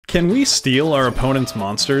Can we steal our opponent's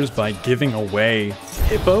monsters by giving away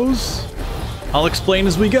hippos? I'll explain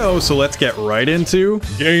as we go, so let's get right into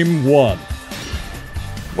Game 1.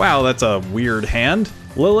 Wow, that's a weird hand.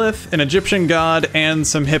 Lilith, an Egyptian god, and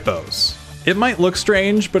some hippos. It might look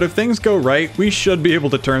strange, but if things go right, we should be able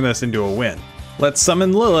to turn this into a win. Let's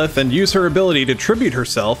summon Lilith and use her ability to tribute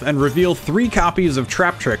herself and reveal 3 copies of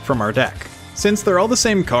Trap Trick from our deck. Since they're all the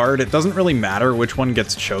same card, it doesn't really matter which one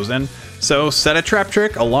gets chosen, so set a Trap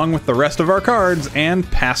Trick along with the rest of our cards and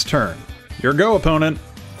pass turn. Your go, opponent.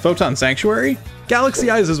 Photon Sanctuary?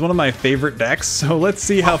 Galaxy Eyes is one of my favorite decks, so let's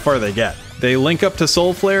see how far they get. They link up to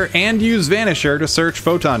Soul Flare and use Vanisher to search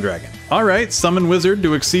Photon Dragon. Alright, summon Wizard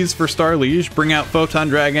to Exceeds for Star Liege, bring out Photon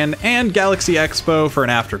Dragon, and Galaxy Expo for an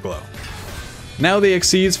Afterglow. Now they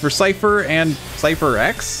Exceeds for Cypher and Cypher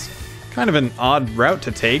X? Kind of an odd route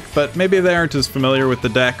to take, but maybe they aren't as familiar with the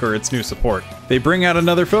deck or its new support. They bring out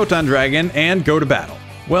another Photon Dragon and go to battle.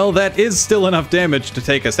 Well, that is still enough damage to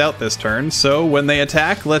take us out this turn, so when they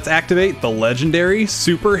attack, let's activate the legendary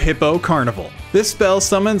Super Hippo Carnival. This spell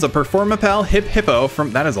summons a Performapal Hip Hippo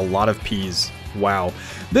from— that is a lot of P's. Wow.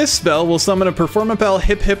 This spell will summon a Performapal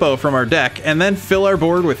Hip Hippo from our deck and then fill our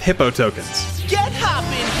board with Hippo tokens. Get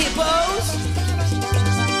hopping, hippos!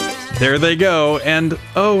 There they go, and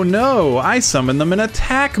oh no, I summoned them in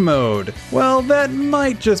attack mode. Well, that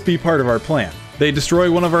might just be part of our plan. They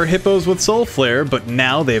destroy one of our hippos with Soul Flare, but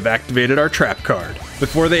now they've activated our trap card.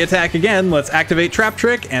 Before they attack again, let's activate Trap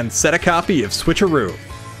Trick and set a copy of Switcheroo.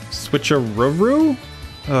 Switcheroo?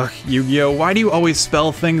 Ugh, Yugioh, why do you always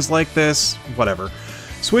spell things like this? Whatever.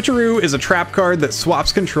 Switcheroo is a trap card that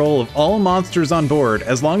swaps control of all monsters on board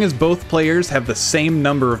as long as both players have the same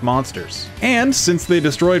number of monsters. And since they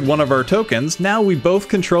destroyed one of our tokens, now we both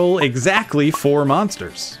control exactly 4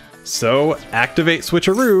 monsters. So activate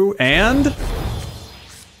Switcheroo and—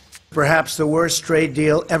 perhaps the worst trade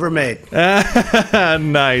deal ever made.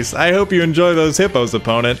 Nice. I hope you enjoy those hippos,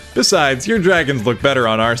 opponent. Besides, your dragons look better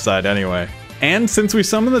on our side anyway. And since we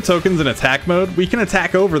summon the tokens in attack mode, we can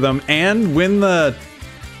attack over them and win the—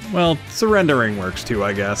 well, surrendering works too,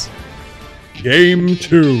 I guess. Game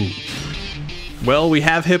 2. Well, we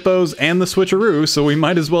have hippos and the Switcheroo, so we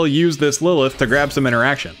might as well use this Lilith to grab some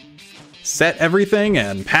interaction. Set everything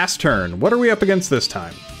and pass turn. What are we up against this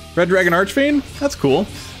time? Red Dragon Archfiend? That's cool.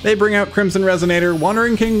 They bring out Crimson Resonator,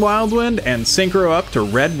 Wandering King Wildwind, and synchro up to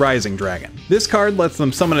Red Rising Dragon. This card lets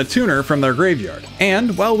them summon a tuner from their graveyard.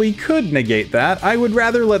 And while we could negate that, I would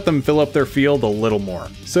rather let them fill up their field a little more.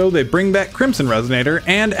 So they bring back Crimson Resonator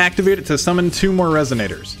and activate it to summon 2 more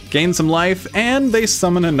Resonators. Gain some life, and they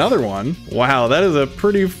summon another one. Wow, that is a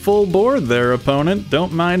pretty full board there, opponent.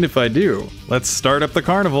 Don't mind if I do. Let's start up the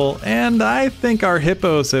carnival, and I think our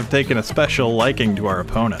hippos have taken a special liking to our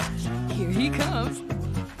opponent. Here he comes.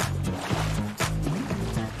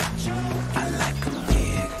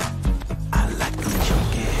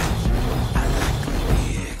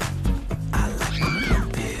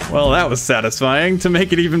 Well, that was satisfying. To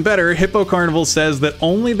make it even better, Hippo Carnival says that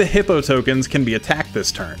only the Hippo tokens can be attacked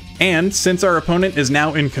this turn. And since our opponent is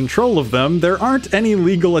now in control of them, there aren't any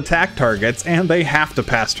legal attack targets and they have to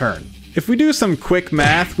pass turn. If we do some quick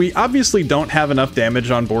math, we obviously don't have enough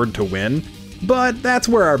damage on board to win, but that's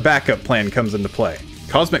where our backup plan comes into play.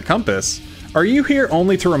 Cosmic Compass? Are you here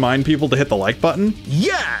only to remind people to hit the like button?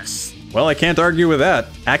 Yes! Well, I can't argue with that.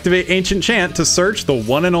 Activate Ancient Chant to search the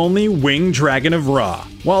one and only Winged Dragon of Ra.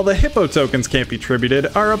 While the Hippo tokens can't be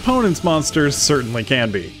tributed, our opponent's monsters certainly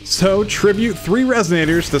can be. So tribute 3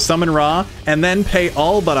 Resonators to summon Ra, and then pay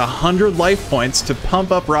all but 100 life points to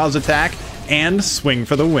pump up Ra's attack and swing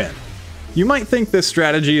for the win. You might think this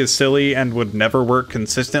strategy is silly and would never work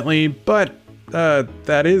consistently, but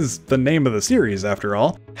that is the name of the series after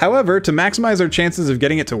all. However, to maximize our chances of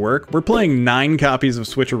getting it to work, we're playing 9 copies of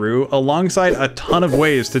Switcheroo alongside a ton of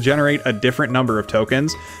ways to generate a different number of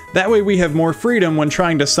tokens. That way we have more freedom when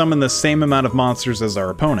trying to summon the same amount of monsters as our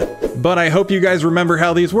opponent. But I hope you guys remember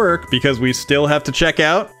how these work, because we still have to check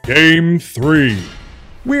out Game 3.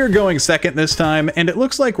 We're going second this time, and it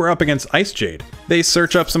looks like we're up against Ice Jade. They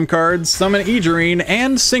search up some cards, summon Egerine,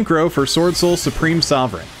 and synchro for Sword Soul Supreme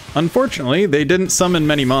Sovereign. Unfortunately, they didn't summon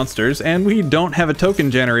many monsters, and we don't have a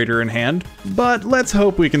token generator in hand, but let's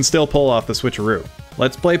hope we can still pull off the Switcheroo.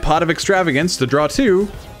 Let's play Pot of Extravagance to draw 2,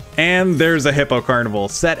 and there's a Hippo Carnival.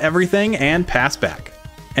 Set everything and pass back.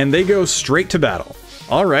 And they go straight to battle.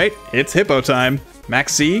 Alright, it's Hippo time.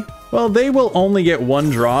 Max C? Well, they will only get 1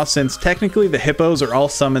 draw since technically the hippos are all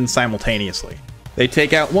summoned simultaneously. They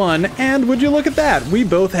take out 1, and would you look at that, we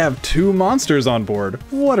both have 2 monsters on board.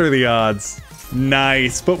 What are the odds?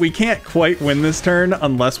 Nice, but we can't quite win this turn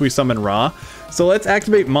unless we summon Ra. So let's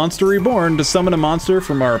activate Monster Reborn to summon a monster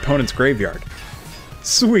from our opponent's graveyard.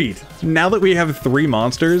 Sweet! Now that we have 3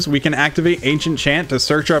 monsters, we can activate Ancient Chant to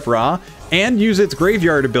search up Ra, and use its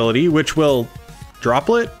graveyard ability, which will...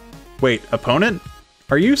 Droplet? Wait, opponent?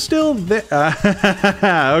 Are you still there?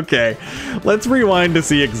 Okay, let's rewind to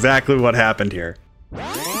see exactly what happened here.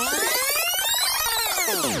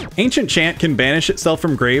 Ancient Chant can banish itself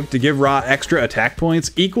from grave to give Ra extra attack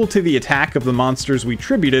points equal to the attack of the monsters we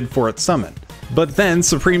tributed for its summon. But then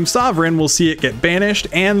Supreme Sovereign will see it get banished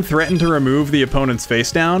and threaten to remove the opponent's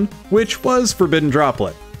face down, which was Forbidden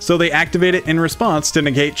Droplet. So they activate it in response to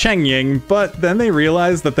negate Cheng Ying, but then they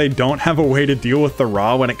realize that they don't have a way to deal with the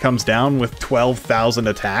Ra when it comes down with 12,000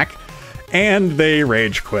 attack, and they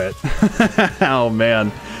rage quit. Oh man,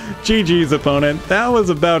 GG's opponent, that was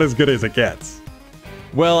about as good as it gets.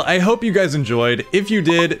 Well, I hope you guys enjoyed. If you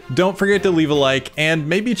did, don't forget to leave a like and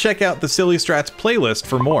maybe check out the Silly Strats playlist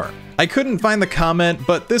for more. I couldn't find the comment,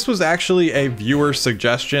 but this was actually a viewer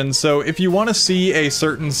suggestion, so if you want to see a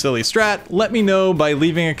certain silly strat, let me know by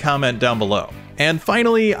leaving a comment down below. And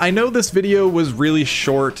finally, I know this video was really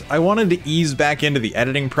short. I wanted to ease back into the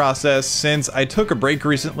editing process since I took a break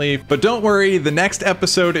recently, but don't worry, the next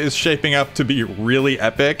episode is shaping up to be really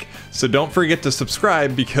epic, so don't forget to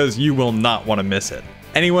subscribe because you will not want to miss it.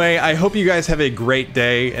 Anyway, I hope you guys have a great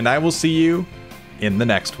day, and I will see you in the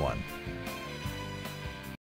next one.